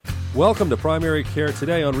Welcome to Primary Care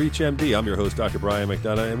Today on ReachMD. I'm your host, Dr. Brian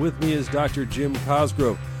McDonough, and with me is Dr. Jim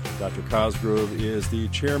Cosgrove. Dr. Cosgrove is the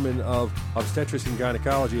chairman of obstetrics and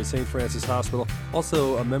gynecology at St. Francis Hospital,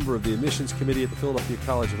 also a member of the admissions committee at the Philadelphia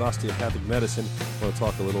College of Osteopathic Medicine. I want to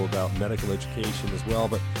talk a little about medical education as well.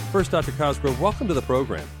 But first, Dr. Cosgrove, welcome to the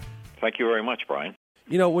program. Thank you very much, Brian.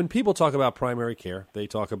 You know, when people talk about primary care, they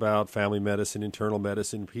talk about family medicine, internal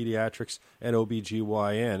medicine, pediatrics, and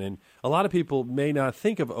OBGYN. And a lot of people may not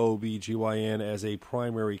think of OBGYN as a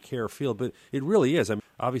primary care field, but it really is. I mean,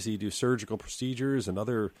 obviously, you do surgical procedures and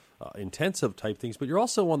other intensive type things, but you're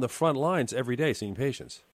also on the front lines every day seeing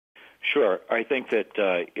patients. Sure. I think that,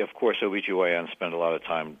 of course, OBGYN spend a lot of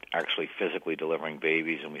time actually physically delivering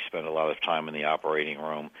babies, and we spend a lot of time in the operating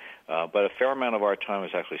room. But a fair amount of our time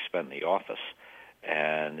is actually spent in the office.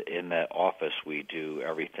 And in that office, we do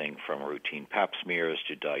everything from routine pap smears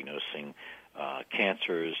to diagnosing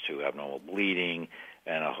cancers to abnormal bleeding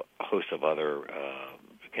and a host of other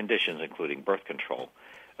conditions, including birth control,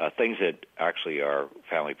 things that actually our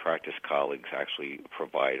family practice colleagues actually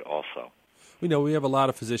provide also. We know we have a lot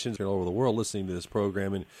of physicians all over the world listening to this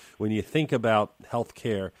program, and when you think about health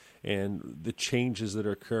care and the changes that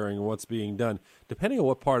are occurring and what's being done, depending on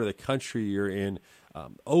what part of the country you're in,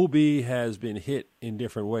 OB has been hit in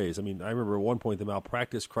different ways. I mean, I remember at one point the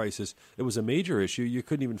malpractice crisis, it was a major issue. You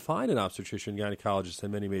couldn't even find an obstetrician gynecologist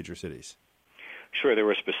in many major cities. Sure, there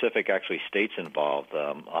were specific, actually, states involved.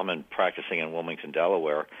 I'm practicing in Wilmington,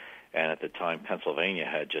 Delaware, and at the time Pennsylvania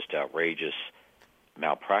had just outrageous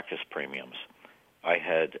malpractice premiums. I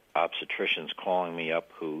had obstetricians calling me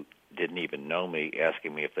up who didn't even know me,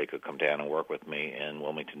 asking me if they could come down and work with me in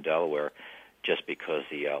Wilmington, Delaware, just because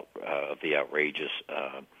of the outrageous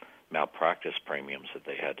malpractice premiums that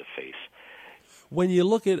they had to face. When you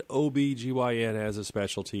look at OBGYN as a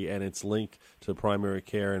specialty and its link to primary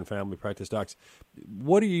care and family practice docs,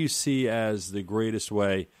 what do you see as the greatest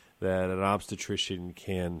way that an obstetrician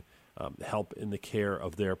can help in the care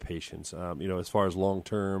of their patients, as far as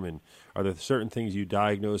long-term, and are there certain things you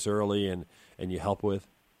diagnose early and you help with?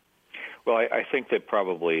 Well, I think that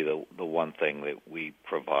probably the one thing that we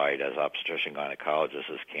provide as obstetrician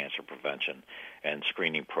gynecologists is cancer prevention and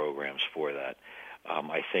screening programs for that.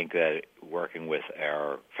 I think that working with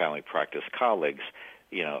our family practice colleagues,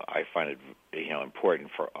 I find it important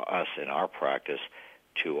for us in our practice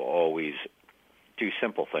to always do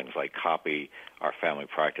simple things like copy our family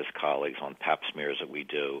practice colleagues on pap smears that we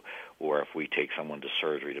do, or if we take someone to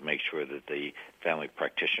surgery, to make sure that the family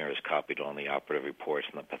practitioner is copied on the operative reports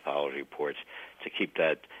and the pathology reports to keep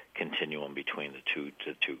that continuum between the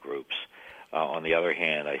two groups. On the other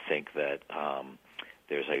hand, I think that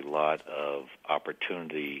there's a lot of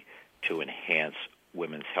opportunity to enhance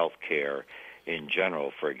women's health care in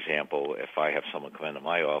general. For example, if I have someone come into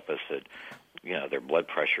my office that their blood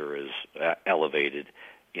pressure is elevated,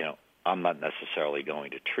 I'm not necessarily going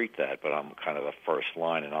to treat that, but I'm kind of a first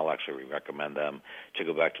line, and I'll actually recommend them to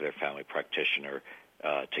go back to their family practitioner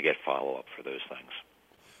to get follow-up for those things.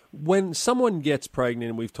 When someone gets pregnant,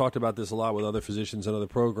 and we've talked about this a lot with other physicians and other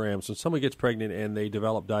programs, when someone gets pregnant and they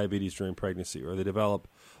develop diabetes during pregnancy or they develop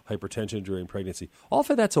hypertension during pregnancy,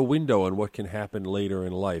 often that's a window on what can happen later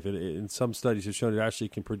in life. In some studies have shown it actually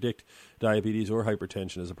can predict diabetes or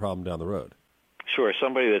hypertension as a problem down the road. Sure.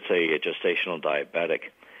 Somebody that's a gestational diabetic,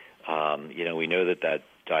 we know that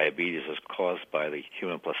diabetes is caused by the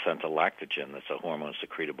human placenta lactogen. That's a hormone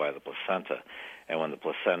secreted by the placenta. And when the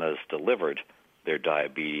placenta is delivered, their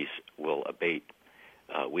diabetes will abate.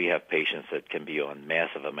 We have patients that can be on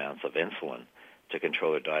massive amounts of insulin to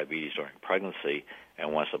control their diabetes during pregnancy,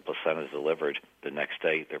 and once the placenta is delivered, the next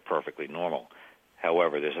day they're perfectly normal.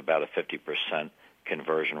 However, there's about a 50%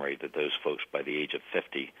 conversion rate that those folks by the age of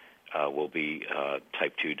 50 will be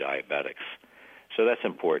type 2 diabetics. So that's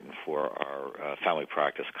important for our family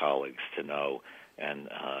practice colleagues to know and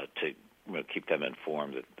to keep them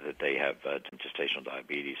informed that they have gestational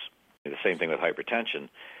diabetes. The same thing with hypertension.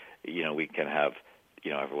 We can have,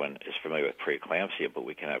 everyone is familiar with preeclampsia, but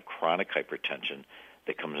we can have chronic hypertension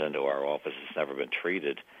that comes into our office that's never been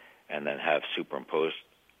treated and then have superimposed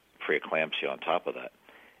preeclampsia on top of that.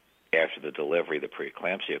 After the delivery, the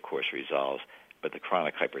preeclampsia, of course, resolves, but the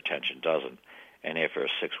chronic hypertension doesn't. And after a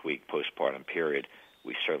 6-week postpartum period,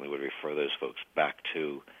 we certainly would refer those folks back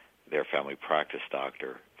to their family practice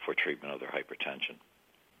doctor for treatment of their hypertension.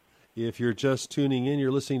 If you're just tuning in,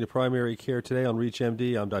 you're listening to Primary Care Today on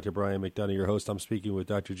ReachMD. I'm Dr. Brian McDonough, your host. I'm speaking with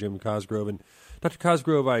Dr. Jim Cosgrove. And Dr.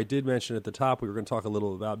 Cosgrove, I did mention at the top we were going to talk a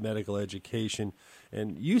little about medical education.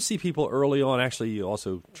 And you see people early on, actually you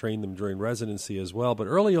also train them during residency as well, but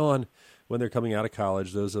early on when they're coming out of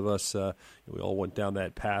college. Those of us, we all went down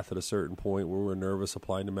that path at a certain point where we were nervous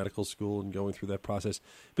applying to medical school and going through that process.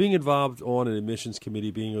 Being involved on an admissions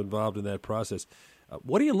committee, being involved in that process,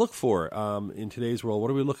 what do you look for in today's world? What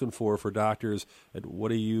are we looking for doctors, and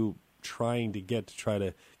what are you trying to try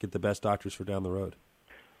to get the best doctors for down the road?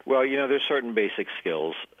 Well, there's certain basic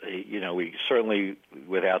skills. We certainly,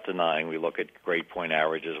 without denying, we look at grade point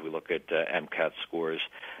averages, we look at MCAT scores.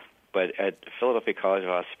 But at Philadelphia College of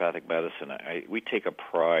Osteopathic Medicine, we take a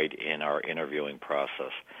pride in our interviewing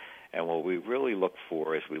process. And what we really look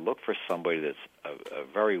for is we look for somebody that's a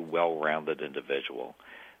very well-rounded individual.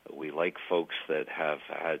 We like folks that have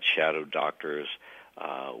had shadow doctors.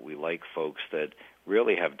 We like folks that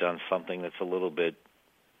really have done something that's a little bit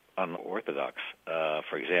unorthodox.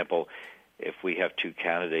 For example, if we have two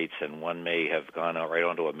candidates and one may have gone right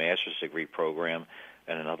onto a master's degree program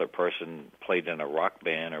and another person played in a rock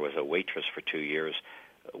band or was a waitress for 2 years,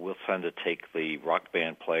 we'll tend to take the rock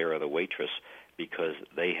band player or the waitress because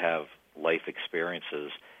they have life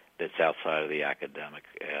experiences that's outside of the academic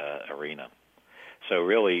arena. So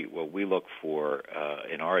really what we look for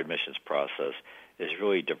in our admissions process is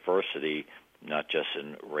really diversity, not just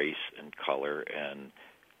in race and color and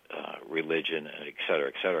religion, and et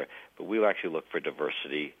cetera, but we actually look for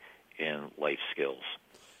diversity in life skills.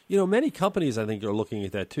 Many companies, I think, are looking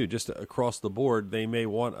at that, too. Just across the board, they may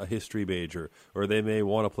want a history major, or they may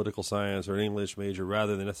want a political science or an English major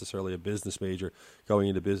rather than necessarily a business major going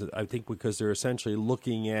into business. I think because they're essentially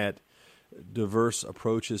looking at diverse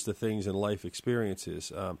approaches to things and life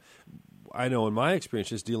experiences. I know in my experience,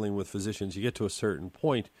 just dealing with physicians, you get to a certain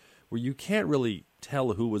point where you can't really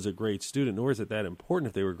tell who was a great student, nor is it that important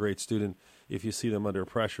if they were a great student if you see them under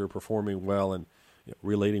pressure, performing well, and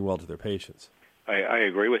relating well to their patients. I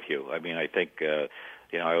agree with you. I mean, I think, I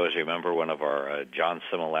always remember one of our, John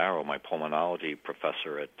Similaro, my pulmonology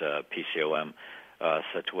professor at PCOM,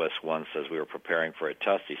 said to us once as we were preparing for a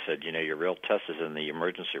test, he said, your real test is in the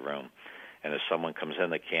emergency room, and if someone comes in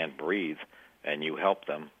that can't breathe and you help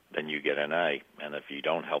them, then you get an A, and if you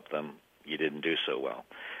don't help them, you didn't do so well.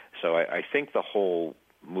 So I think the whole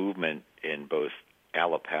movement in both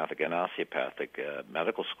allopathic and osteopathic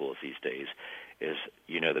medical schools these days is,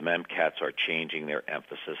 the MCATs are changing their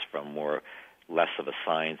emphasis from less of a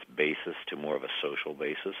science basis to more of a social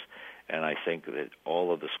basis. And I think that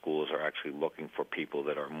all of the schools are actually looking for people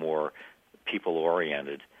that are more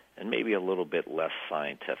people-oriented and maybe a little bit less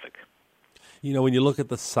scientific. When you look at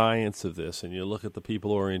the science of this and you look at the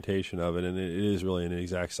people orientation of it, and it is really an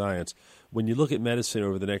exact science, when you look at medicine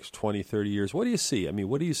over the next 20, 30 years, what do you see? I mean,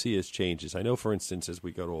 what do you see as changes? I know, for instance, as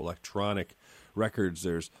we go to electronic records,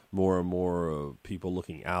 there's more and more of people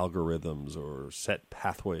looking algorithms or set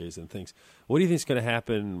pathways and things. What do you think is going to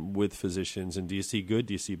happen with physicians, and do you see good,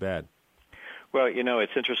 do you see bad? Well,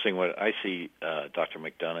 it's interesting. What I see, Dr.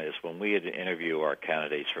 McDonough, is when we interview our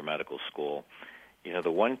candidates for medical school,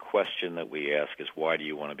 the one question that we ask is, why do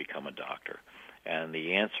you want to become a doctor? And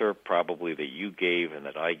the answer probably that you gave and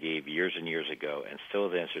that I gave years and years ago, and still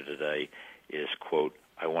the answer today, is, quote,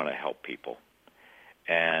 I want to help people.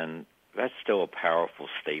 And that's still a powerful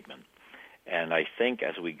statement. And I think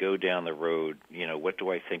as we go down the road, what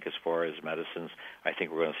do I think as far as medicines? I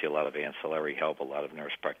think we're going to see a lot of ancillary help, a lot of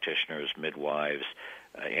nurse practitioners, midwives,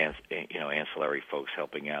 ancillary folks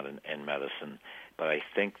helping out in medicine. But I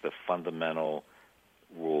think the fundamental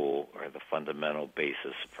rule or the fundamental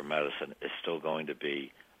basis for medicine is still going to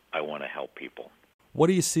be, I want to help people. What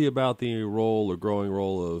do you see about the role or growing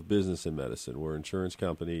role of business in medicine, where insurance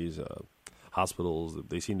companies, hospitals,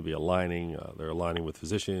 they seem to be aligning, they're aligning with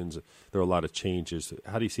physicians, there are a lot of changes.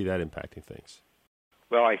 How do you see that impacting things?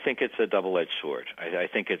 Well, I think it's a double-edged sword. I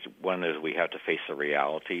think it's one is we have to face the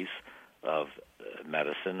realities of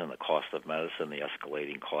medicine and the cost of medicine, the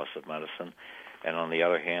escalating cost of medicine. And on the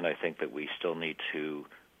other hand, I think that we still need to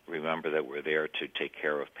remember that we're there to take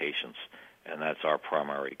care of patients, and that's our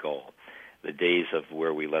primary goal. The days of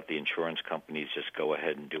where we let the insurance companies just go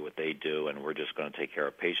ahead and do what they do and we're just going to take care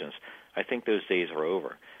of patients, I think those days are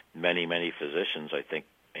over. Many, many physicians, I think,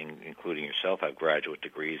 including yourself, have graduate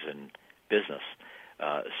degrees in business.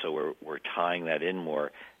 So we're tying that in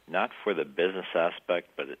more, not for the business aspect,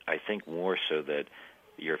 but I think more so that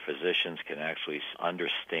your physicians can actually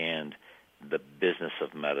understand the business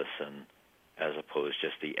of medicine as opposed to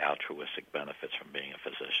just the altruistic benefits from being a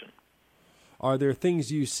physician. Are there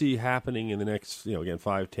things you see happening in the next, again,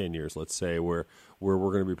 5-10 years, let's say, where we're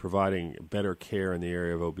going to be providing better care in the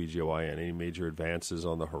area of OBGYN? Any major advances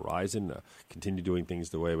on the horizon? Continue doing things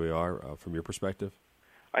the way we are from your perspective?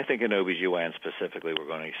 I think in OBGYN specifically, we're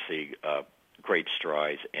going to see great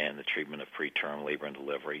strides in the treatment of preterm labor and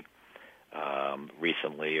delivery.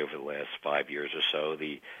 Recently, over the last 5 years or so,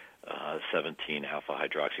 the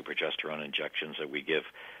 17-alpha-hydroxyprogesterone injections that we give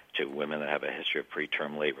to women that have a history of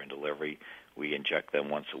preterm labor and delivery, we inject them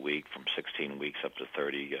once a week from 16 weeks up to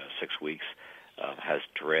 36 weeks, has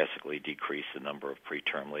drastically decreased the number of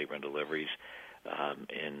preterm labor and deliveries.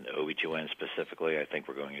 In OB/GYN specifically, I think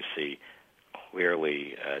we're going to see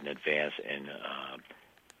clearly an advance in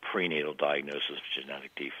prenatal diagnosis of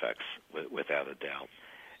genetic defects, without a doubt.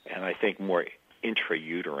 And I think more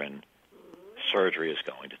intrauterine surgery is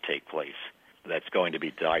going to take place. That's going to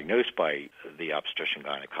be diagnosed by the obstetrician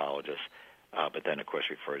gynecologist, but then, of course,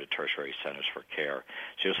 referred to tertiary centers for care.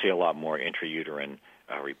 So you'll see a lot more intrauterine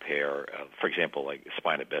repair. For example, like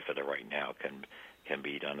spina bifida right now can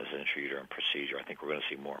be done as an intrauterine procedure. I think we're going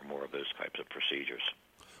to see more and more of those types of procedures.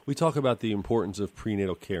 We talk about the importance of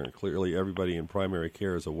prenatal care, and clearly everybody in primary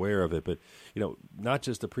care is aware of it. But, not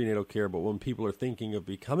just the prenatal care, but when people are thinking of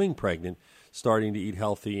becoming pregnant, starting to eat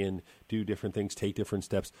healthy and do different things, take different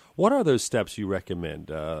steps, what are those steps you recommend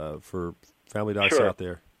for family docs out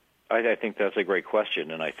there? I think that's a great question,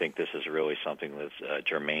 and I think this is really something that's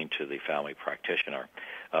germane to the family practitioner.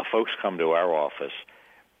 Folks come to our office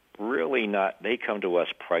they come to us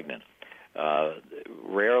pregnant.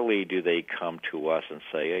 Rarely do they come to us and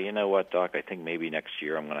say, hey, you know what, doc, I think maybe next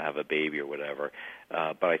year I'm going to have a baby or whatever.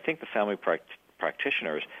 But I think the family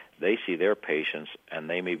practitioners, they see their patients, and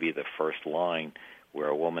they may be the first line where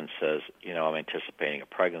a woman says, I'm anticipating a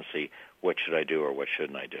pregnancy. What should I do or what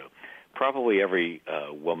shouldn't I do? Probably every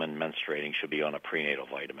woman menstruating should be on a prenatal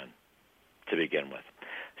vitamin to begin with.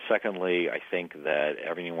 Secondly, I think that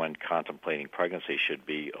everyone contemplating pregnancy should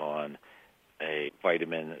be on a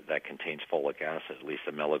vitamin that contains folic acid, at least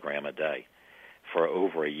 1 milligram a day, for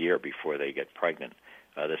over a year before they get pregnant.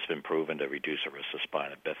 This has been proven to reduce the risk of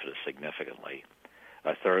spina bifida significantly.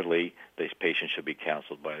 Thirdly, these patients should be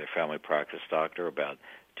counseled by their family practice doctor about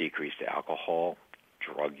decreased alcohol,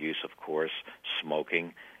 drug use, of course,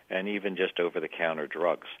 smoking, and even just over-the-counter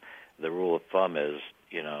drugs. The rule of thumb is,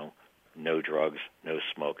 no drugs, no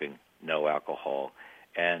smoking, no alcohol,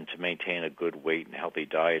 and to maintain a good weight and healthy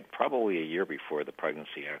diet probably a year before the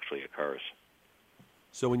pregnancy actually occurs.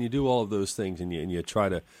 So when you do all of those things and you try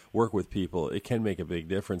to work with people, it can make a big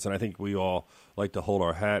difference. And I think we all like to hold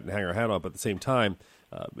our hat and hang our hat on, but at the same time,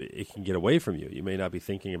 it can get away from you. You may not be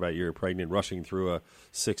thinking about you're pregnant, rushing through a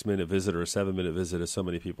 6-minute visit or a 7-minute visit, as so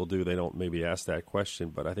many people do. They don't maybe ask that question,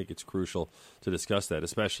 but I think it's crucial to discuss that,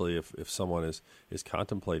 especially if someone is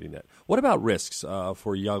contemplating that. What about risks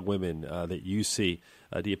for young women that you see?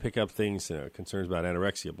 Do you pick up things, concerns about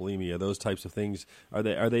anorexia, bulimia, those types of things? Are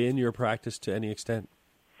they in your practice to any extent?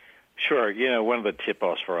 Sure. One of the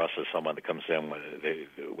tip-offs for us is someone that comes in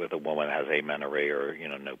with a woman that has amenorrhea or,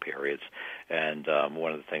 no periods. And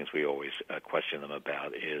one of the things we always question them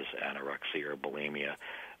about is anorexia or bulimia.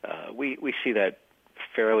 We see that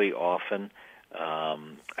fairly often.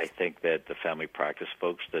 I think that the family practice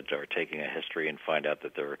folks that are taking a history and find out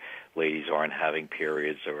that their ladies aren't having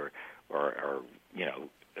periods or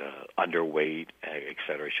underweight, et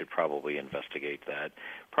cetera, should probably investigate that.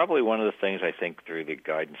 Probably one of the things I think through the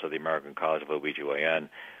guidance of the American College of OB/GYN,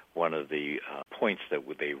 one of the points that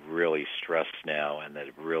they really stress now and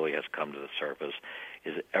that really has come to the surface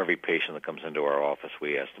is that every patient that comes into our office,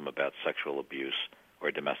 we ask them about sexual abuse or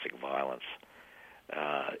domestic violence.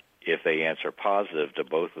 If they answer positive to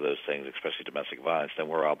both of those things, especially domestic violence, then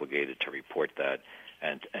we're obligated to report that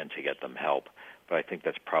and to get them help. But I think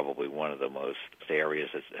that's probably one of the most areas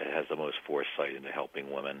that has the most foresight into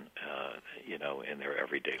helping women, in their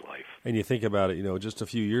everyday life. And you think about it, just a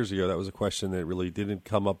few years ago, that was a question that really didn't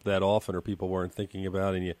come up that often, or people weren't thinking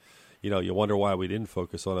about, and you wonder why we didn't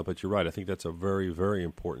focus on it. But you're right. I think that's a very, very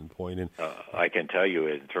important point. And I can tell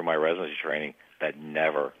you through my residency training that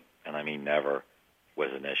never, and I mean never,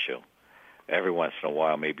 was an issue. Every once in a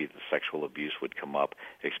while, maybe the sexual abuse would come up,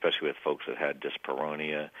 especially with folks that had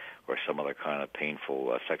dyspareunia or some other kind of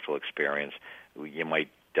painful sexual experience. You might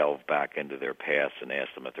delve back into their past and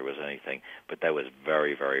ask them if there was anything, but that was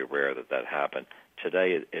very, very rare that happened.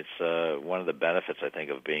 Today, it's one of the benefits, I think,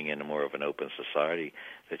 of being in more of an open society,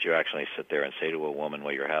 that you actually sit there and say to a woman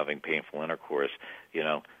while you're having painful intercourse,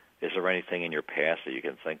 is there anything in your past that you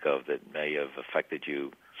can think of that may have affected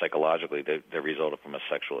you psychologically that resulted from a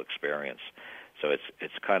sexual experience? So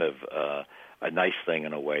it's kind of a nice thing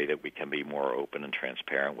in a way that we can be more open and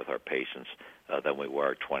transparent with our patients than we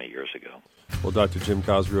were 20 years ago. Well, Dr. Jim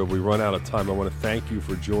Cosgrove, we run out of time. I want to thank you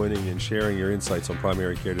for joining and sharing your insights on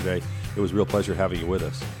primary care today. It was a real pleasure having you with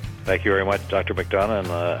us. Thank you very much, Dr. McDonough, and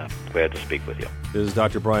glad to speak with you. This is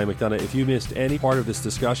Dr. Brian McDonough. If you missed any part of this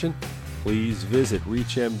discussion, please visit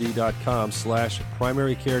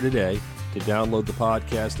reachmd.com/primary care today to download the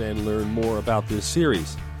podcast and learn more about this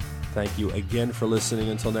series. Thank you again for listening.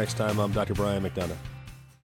 Until next time, I'm Dr. Brian McDonough.